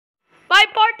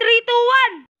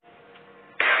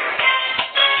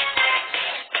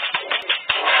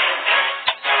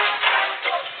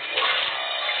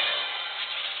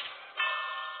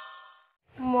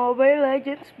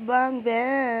gadgets, bang,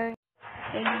 bang.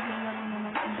 Ay, bigyan lang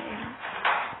naman ML.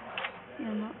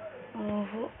 Yan na.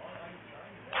 Oho.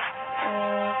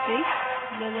 Okay.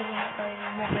 Lalaro na tayo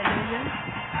ng Mobile Legends.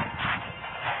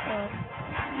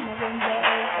 Maganda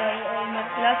ay tayo ay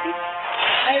mag-classic.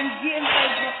 Ay, GM5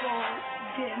 na po.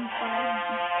 GM5.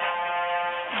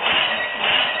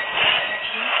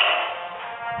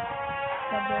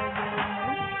 Sabay-sabay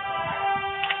mo.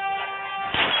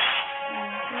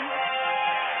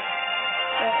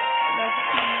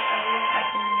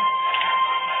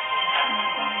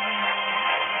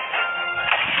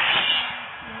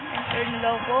 Enter na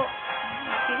daw po.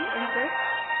 Okay, enter.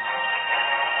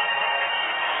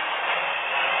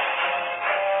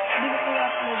 Hindi ko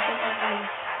i-upload ko okay.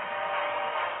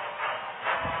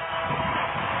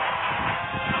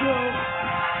 So,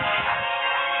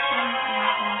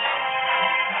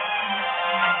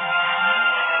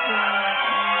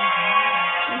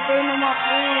 enter naman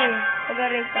po.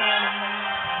 Pag-arita naman.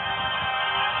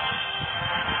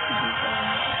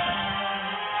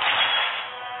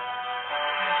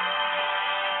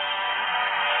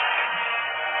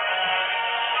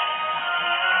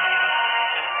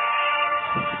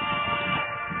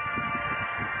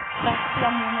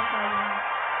 Lang muna tayo.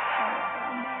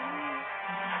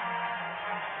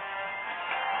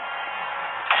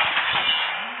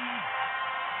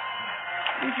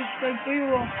 I-subscribe kayo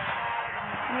ah.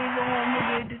 Hindi lang ako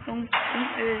mag-edit ng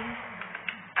content.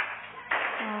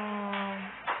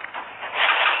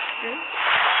 Okay?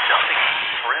 Nothing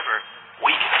lasts forever.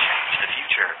 We can change the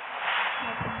future.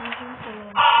 Guision ko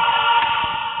lang.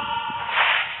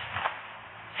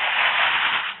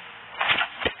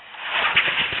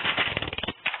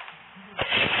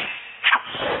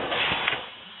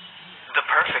 The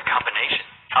perfect combination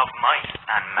of might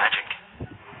and magic.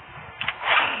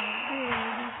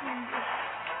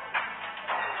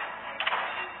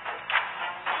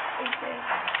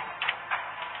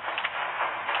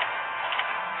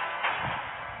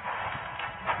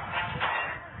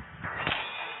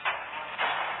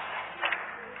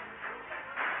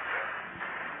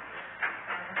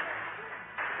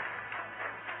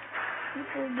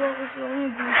 Ito ba kasi ako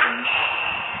nag-Guision?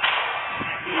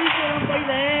 Ito lang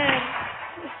pala.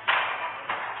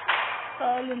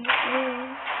 Talo na ko.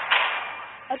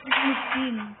 At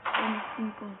miskin. Miskin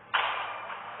ko.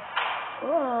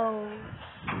 Wow.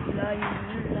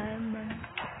 Layan man.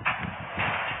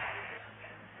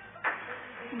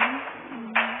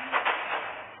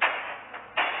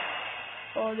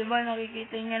 Oh, diba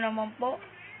nakikita niya naman po?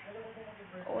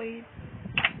 Okay.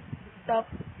 Top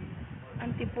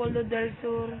Antipolo del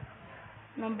Sur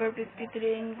number 53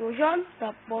 in Guision.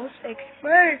 Tapos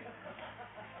expert.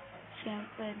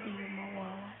 Siyempre di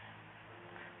mawawala.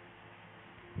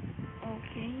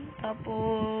 Okay.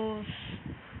 Tapos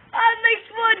nice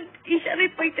one! Isa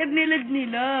refighter nilad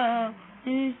nila.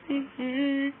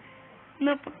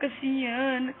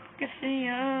 Napakasaya.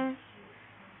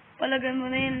 Palagan mo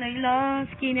na yun, Layla.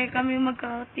 Skinner kami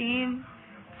magka-team.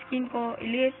 Skin ko,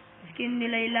 elite. Skin ni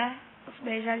Layla.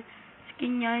 Special.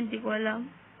 Skin niya, hindi ko alam.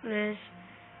 Resplendent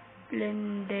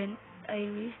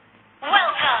Iris.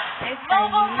 Welcome to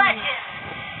Mobile Legends!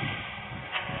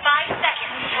 5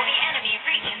 seconds until the enemy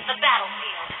reaches the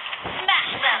battlefield.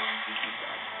 Smash them!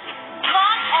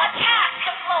 Launch attack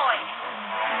deployed!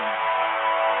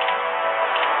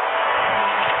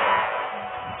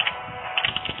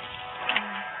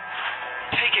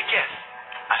 Take a guess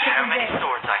at how many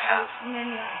swords I have.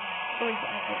 Swords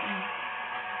ako.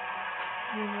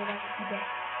 Yun wala ko.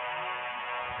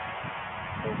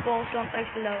 So, focus lang tayo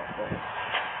sa laro ko.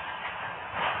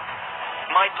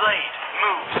 My blade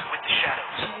moves with the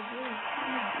shadows.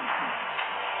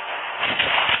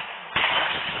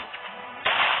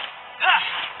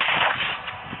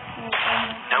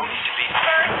 No need to be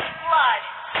First blood!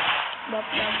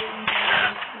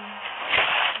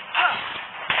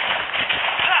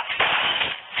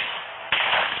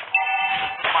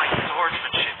 my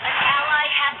swordsmanship. An ally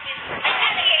has been... An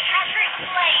enemy has been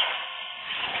slain!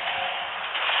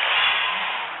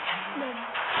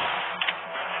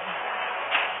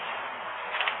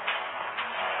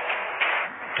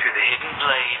 To the hidden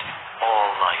blade, all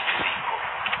life is equal.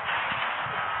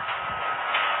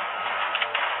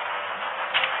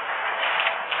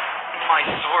 My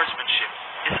swordsmanship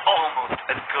is almost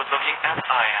as good looking as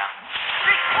I am.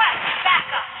 Request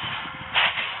backup!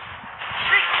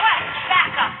 Request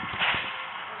backup!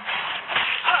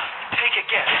 Take a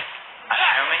guess at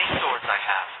how many swords I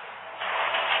have.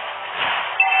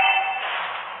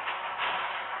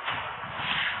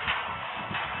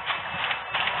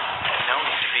 No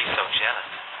need to be so jealous.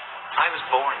 I was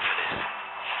born for this.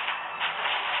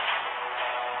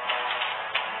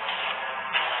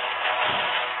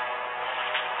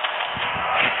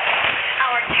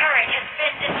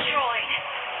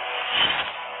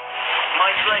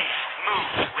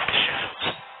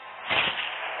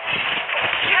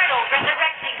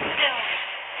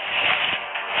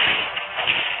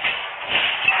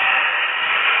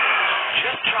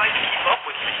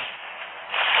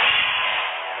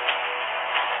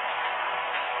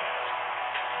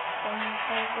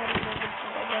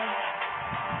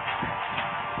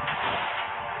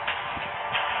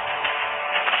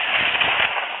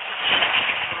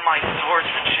 My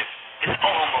swordsmanship is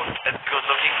almost as good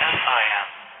looking as I am.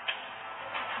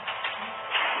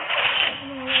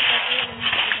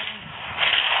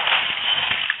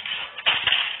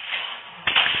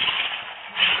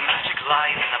 Magic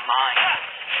lies in the mind,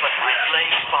 but my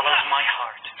blade follows my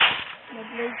heart.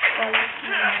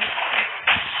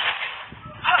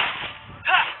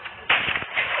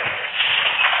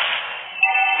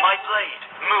 My blade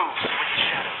moves with the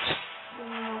shadows.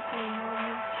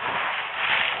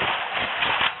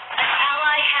 An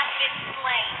ally has been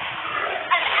slain.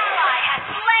 An ally has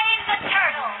slain the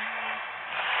turtle.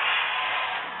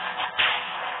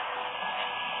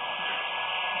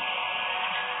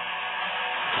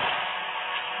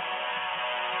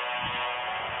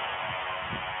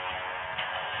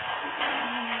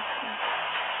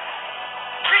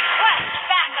 Request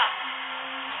backup.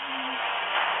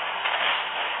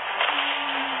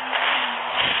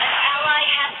 An ally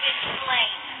has been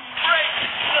slain. Break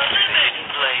the limit!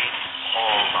 Blade,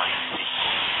 all life seeks.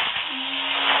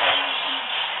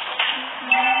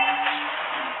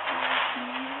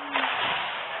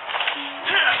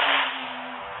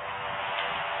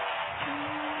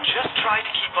 Just try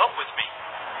to keep up with me.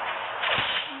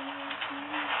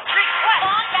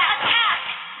 Request attack.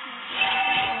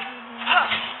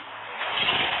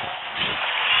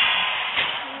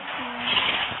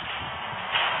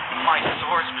 My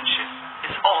swordsmanship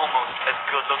is almost as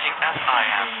good looking as I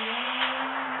am.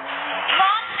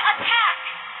 Launch attack.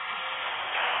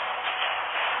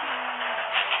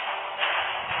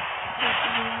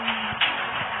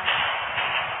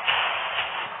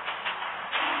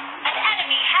 An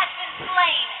enemy has been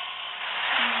slain.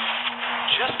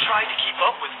 Just try to keep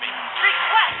up with me.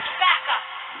 Request backup.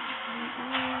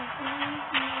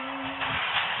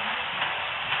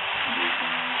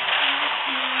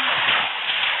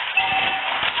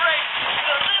 Break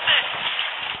the limit!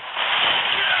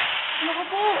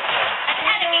 An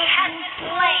enemy has been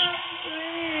slain.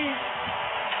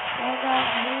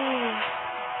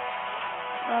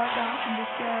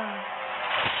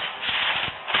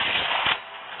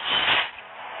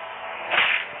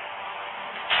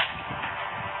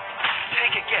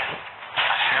 Take a guess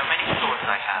at how many swords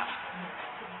I have.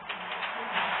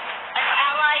 An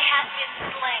ally has been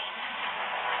slain.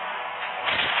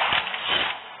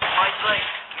 My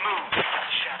blade moves with the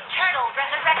shadows. Turtle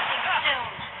resurrecting soon.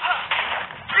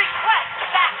 Request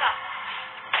backup.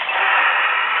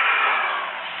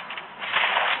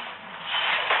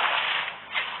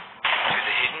 To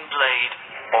the hidden blade,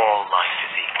 all life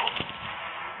is equal.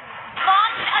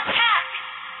 Launch attack.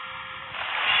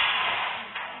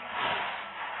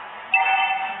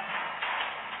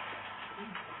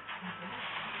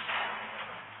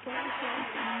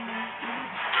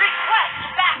 Request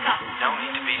backup. No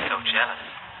need to be so jealous.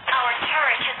 Our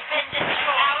turret has been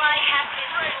destroyed. Ally has been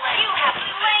slain. You have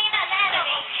slain an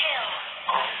enemy. Kill.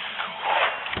 Oh no.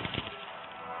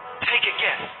 Take a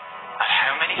guess at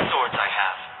how many swords I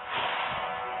have.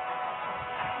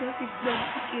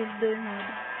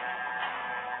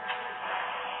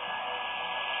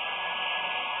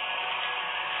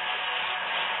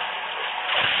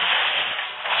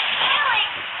 Killing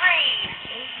spree.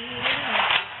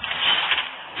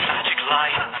 Magic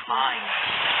lies in the mind,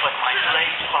 but my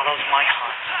blade follows my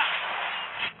heart.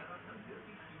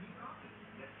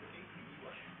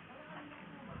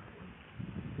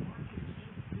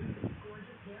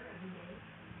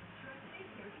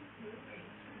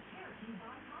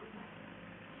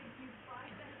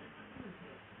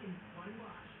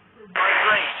 My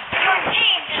blade. Your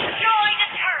team destroyed a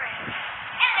turret.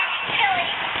 Enemy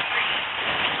killing spree.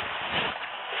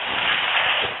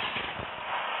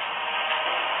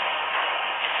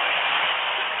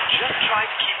 Just try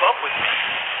to keep up with me.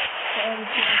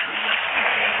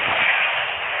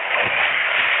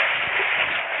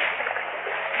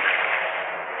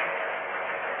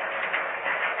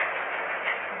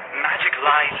 Magic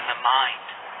lies in the mind,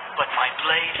 but my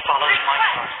blade follows my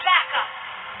heart. Request backup.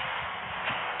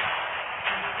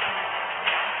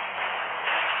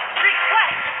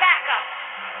 Request backup.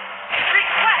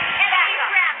 Request backup.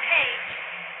 Rampage.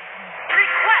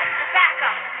 Request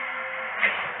backup.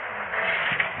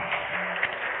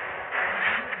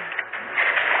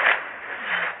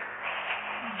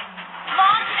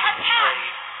 Launch attack.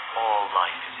 Blade, all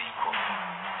life is equal.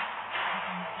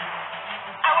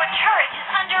 Our turret is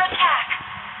under attack.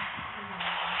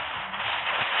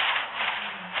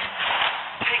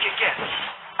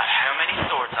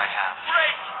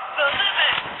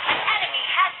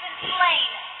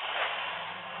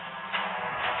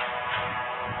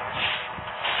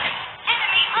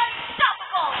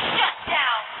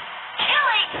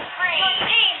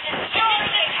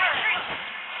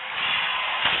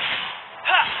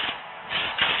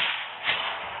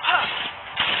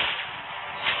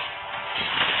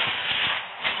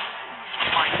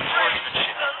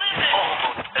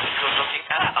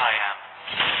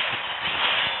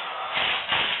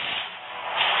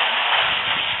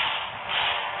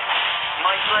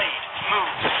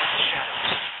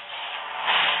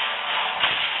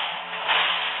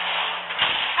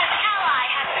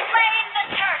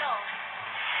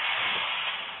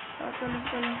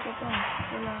 Taling-taling ka pa.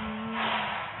 Wala nang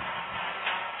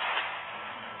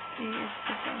PS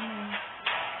ka sa ano.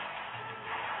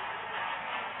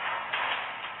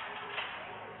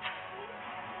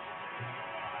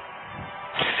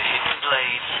 To the hidden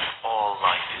blade, all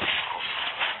life is equal.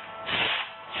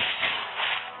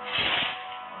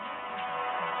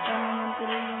 Sana naman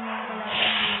tuloy yung mga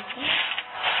kalaban dito.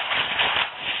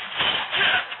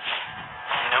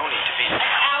 No need to be An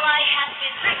ally has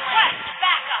been request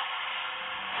backup.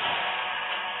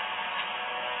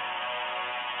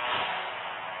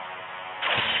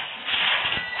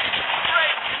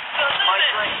 My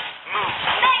blade, move.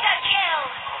 Mega kill.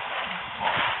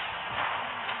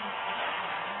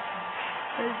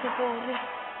 Dahil sa pore.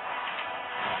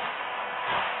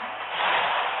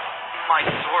 My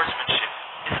swordsmanship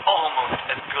is almost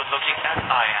as good looking as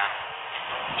I am.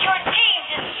 Your team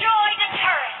destroyed a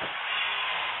turret.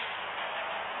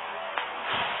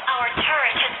 Our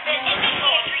turret has been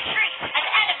initiate retreat. An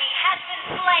enemy has been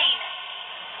slain.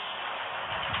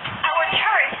 Our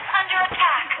turret is under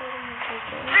attack.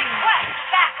 Request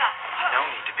backup. No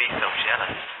need to be so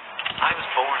jealous. I was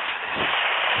born for this.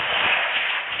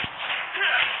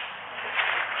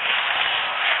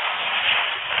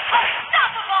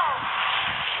 Unstoppable.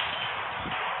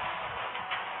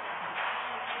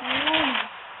 Ayun.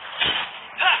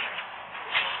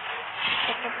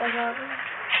 Kapapagaro.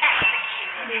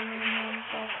 Hindi mo naman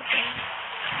papatay.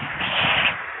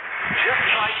 Just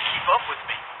try to keep up with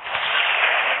me.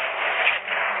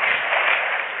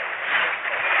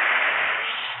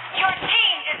 Your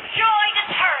team destroyed a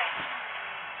turret.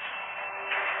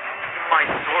 My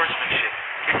swordsmanship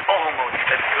is almost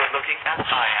as good looking as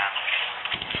I am.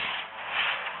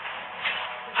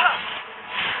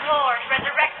 Lord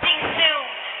resurrecting soon.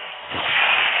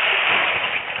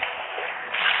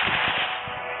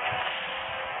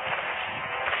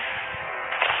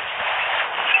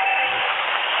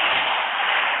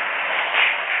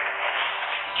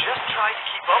 Just try to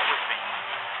keep up with me.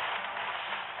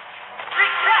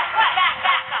 Request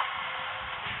backup.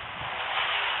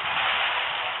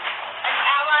 An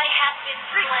ally has been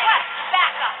slain. Request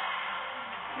backup.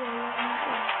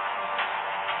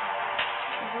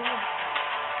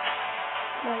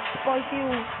 Like, spicy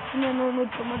yung sinunod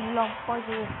ka man lang, spicy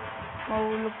yung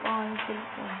mahulog pa nga yung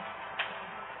cellphone.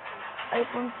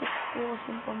 iPhone 6 ko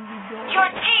kasi pang-video. Your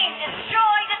team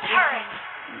destroyed a turret.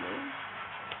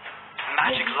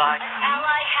 Magic light.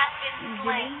 Ally has been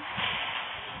slain.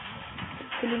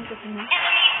 Kiling kasi na.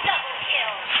 Enemy double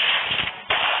kill.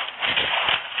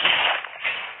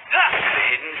 To the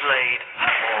hidden blade,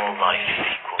 all life is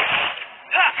equal.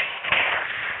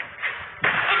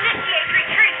 Initiate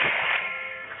retreat.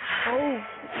 Oh!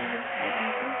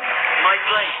 My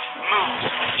blade moves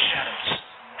with the shadows.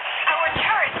 Our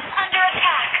turret is under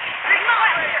attack.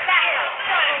 Request backup.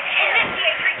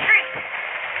 Initiate retreat.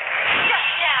 Shut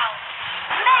down.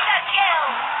 Mega kill.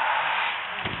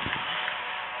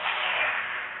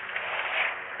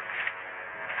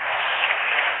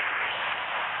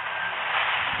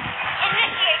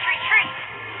 Initiate retreat.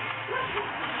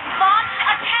 Launch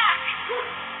attack.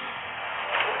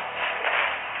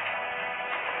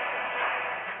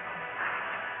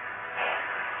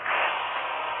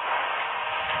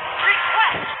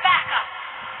 Request backup.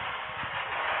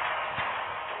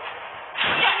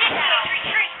 Initiate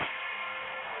retreat.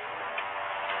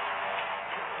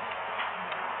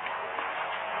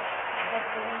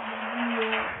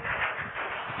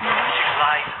 Magic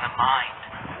lies in the mind,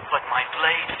 but my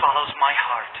blade follows my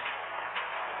heart.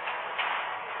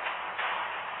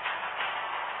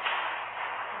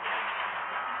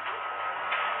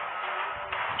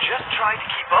 Just try to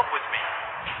keep up with me.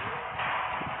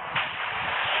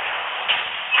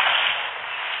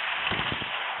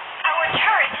 Our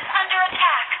turret is under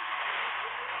attack.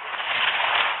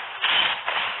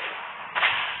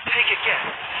 Take a guess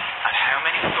at how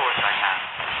many swords I have.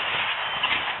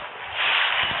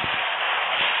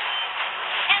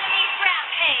 Enemy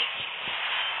rampage.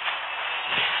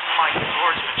 My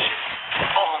swordsmanship is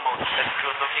almost as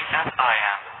good looking as I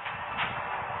am.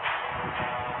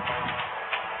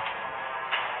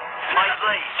 My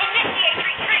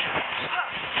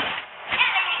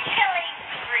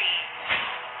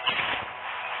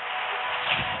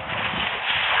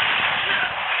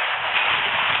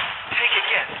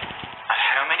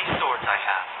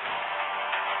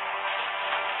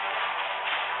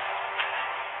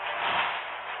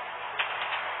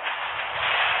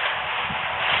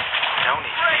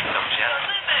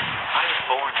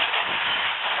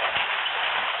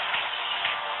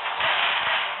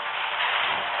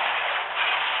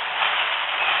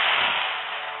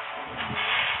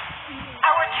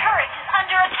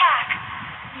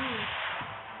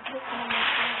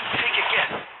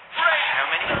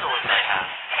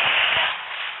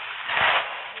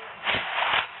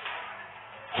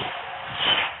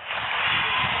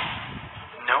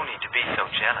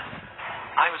jealous.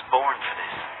 I was born for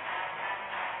this.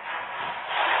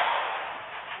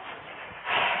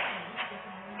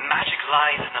 Magic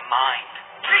lies in the mind,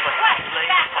 but my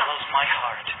blade follows my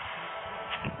heart.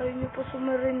 Ayaw niyo pa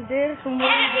sumarender. Enemy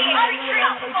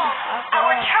untraceable.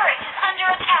 Our turret is under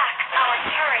attack. Our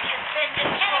turret has been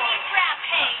destroyed. Enemy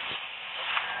rampage.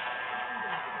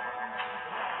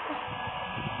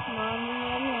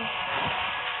 Mami.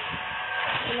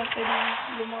 Wala pwedeng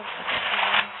lumakas.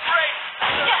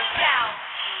 Shut down.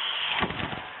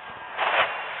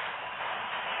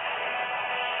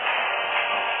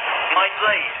 My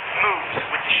blade moves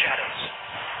with the shadows.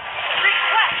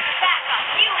 Request backup.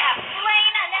 You have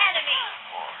slain an enemy.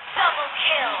 Double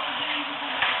kill.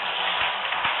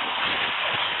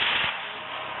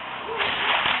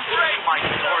 My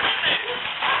swordsmanship.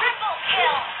 Triple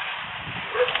kill.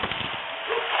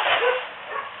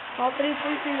 Mga 3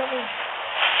 points sila ko.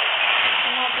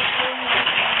 Mga 3 points.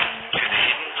 To the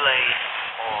hidden blade,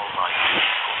 all life is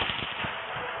equal.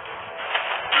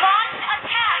 Launch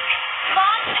attack.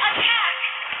 Launch attack.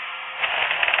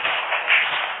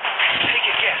 Take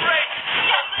a guess.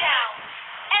 Shut down.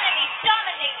 Enemy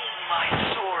dominating. My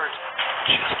sword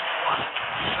just wasn't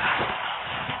fast enough.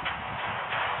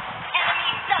 Enemy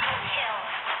double kill.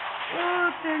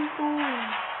 Oh, 10-2.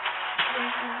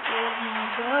 10-4, mga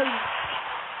guys.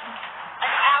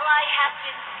 An ally has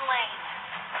been slain.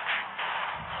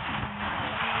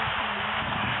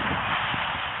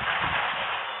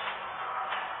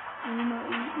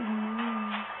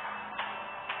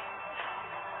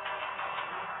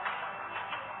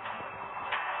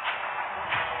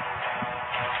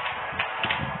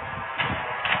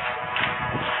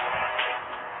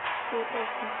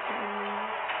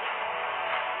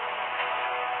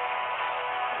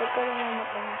 Pagka lang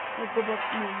namatay, nagbabat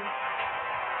mo.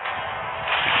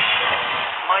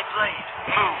 My blade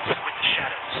moves with the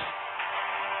shadows.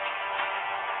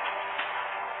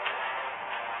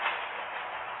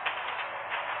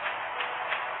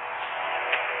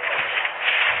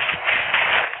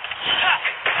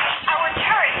 Our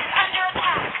turret is under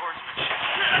attack. Swordsmanship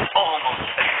is almost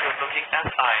as good looking as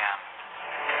I am.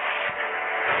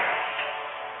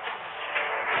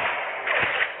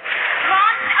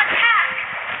 Launch attack.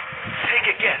 Take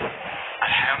a guess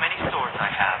at how many swords I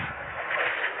have.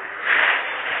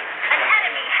 An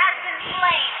enemy has been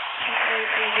slain.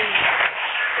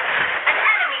 An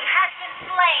enemy has been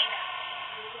slain.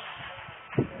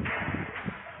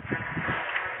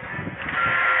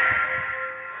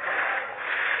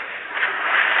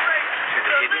 To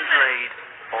the hidden blade,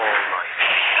 all life.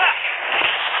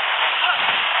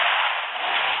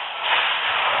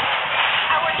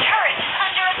 Our turret is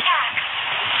under attack.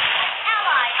 An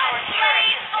ally has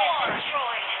slain been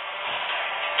destroyed.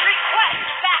 Request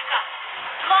backup.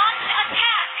 Launch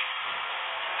attack.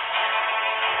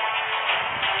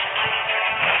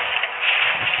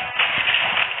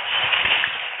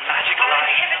 Magic Our lies.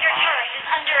 inhibitor turret is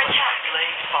under attack.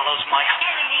 Blade follows my heart.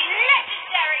 Enemy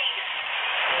legendary.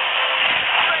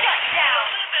 Shut down.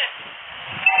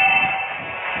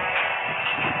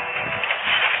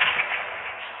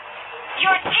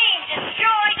 Your team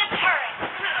destroyed a turret.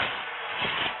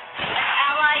 An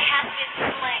ally has been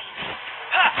slain.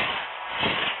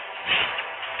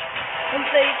 Ang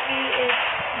safety is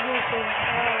losing.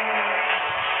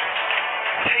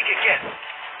 Take a guess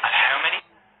at how many.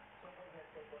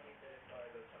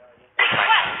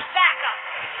 Request backup.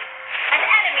 An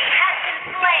enemy has been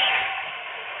slain.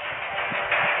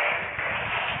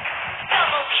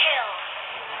 Double kill.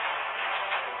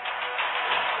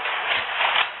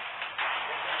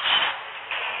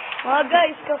 Mga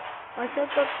guys,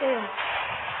 shoutout kayo.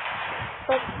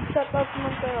 Shoutout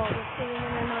naman kayo. Gusto nyo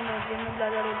na nanonood yung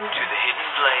naglalaro To dito. the hidden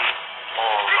blade,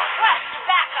 all life. Request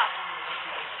backup.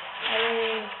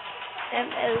 Ay,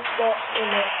 ML po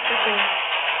ulit. Kasi,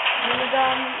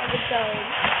 niligamit agad sa akin.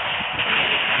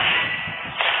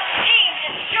 Team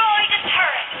destroyed a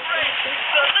turret.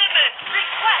 The limit.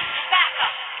 Request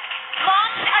backup.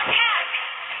 Launch attack.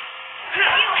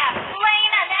 You have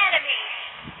slain an enemy.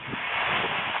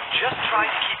 Just try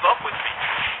to keep up with me.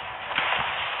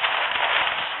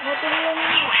 Matulungan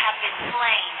You nyo. have been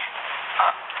slain.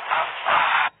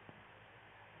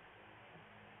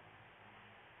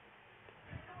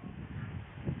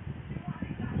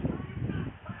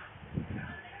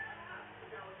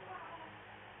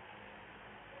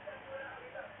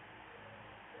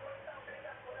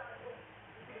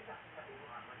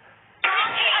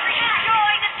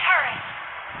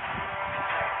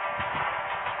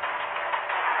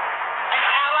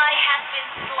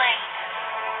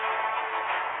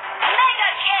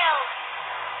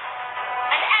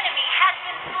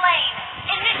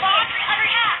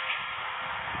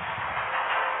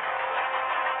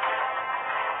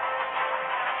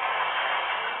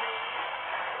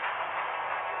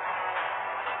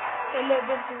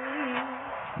 level 3.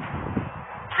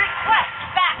 Request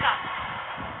backup.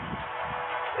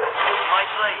 My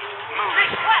blade moves.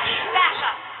 Request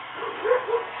backup.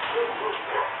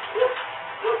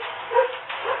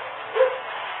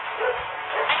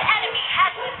 An enemy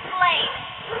has been slain.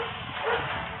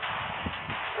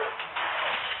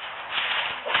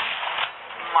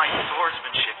 My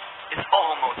swordsmanship is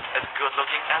almost as good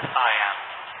looking as I am.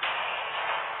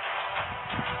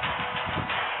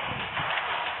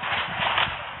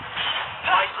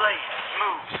 My blade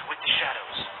moves with the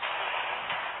shadows.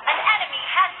 An enemy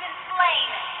has been slain.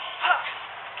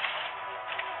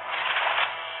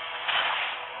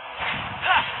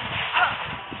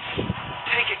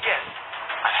 Take a guess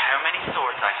at how many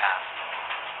swords I have.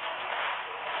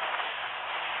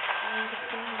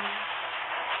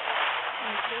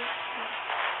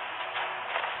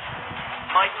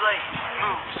 My blade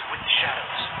moves with the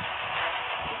shadows.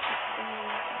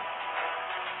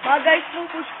 Mga guys,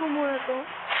 push ko muna to.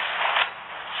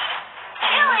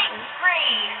 Killing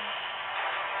spree.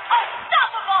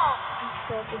 Unstoppable.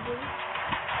 Unstoppable.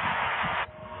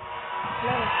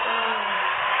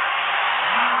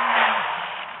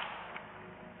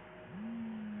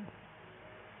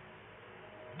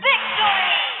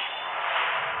 Victory.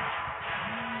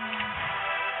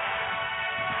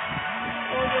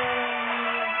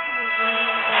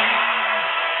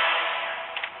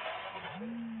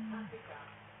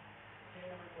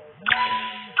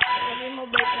 Sabi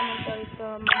mabait naman tayo sa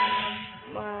mga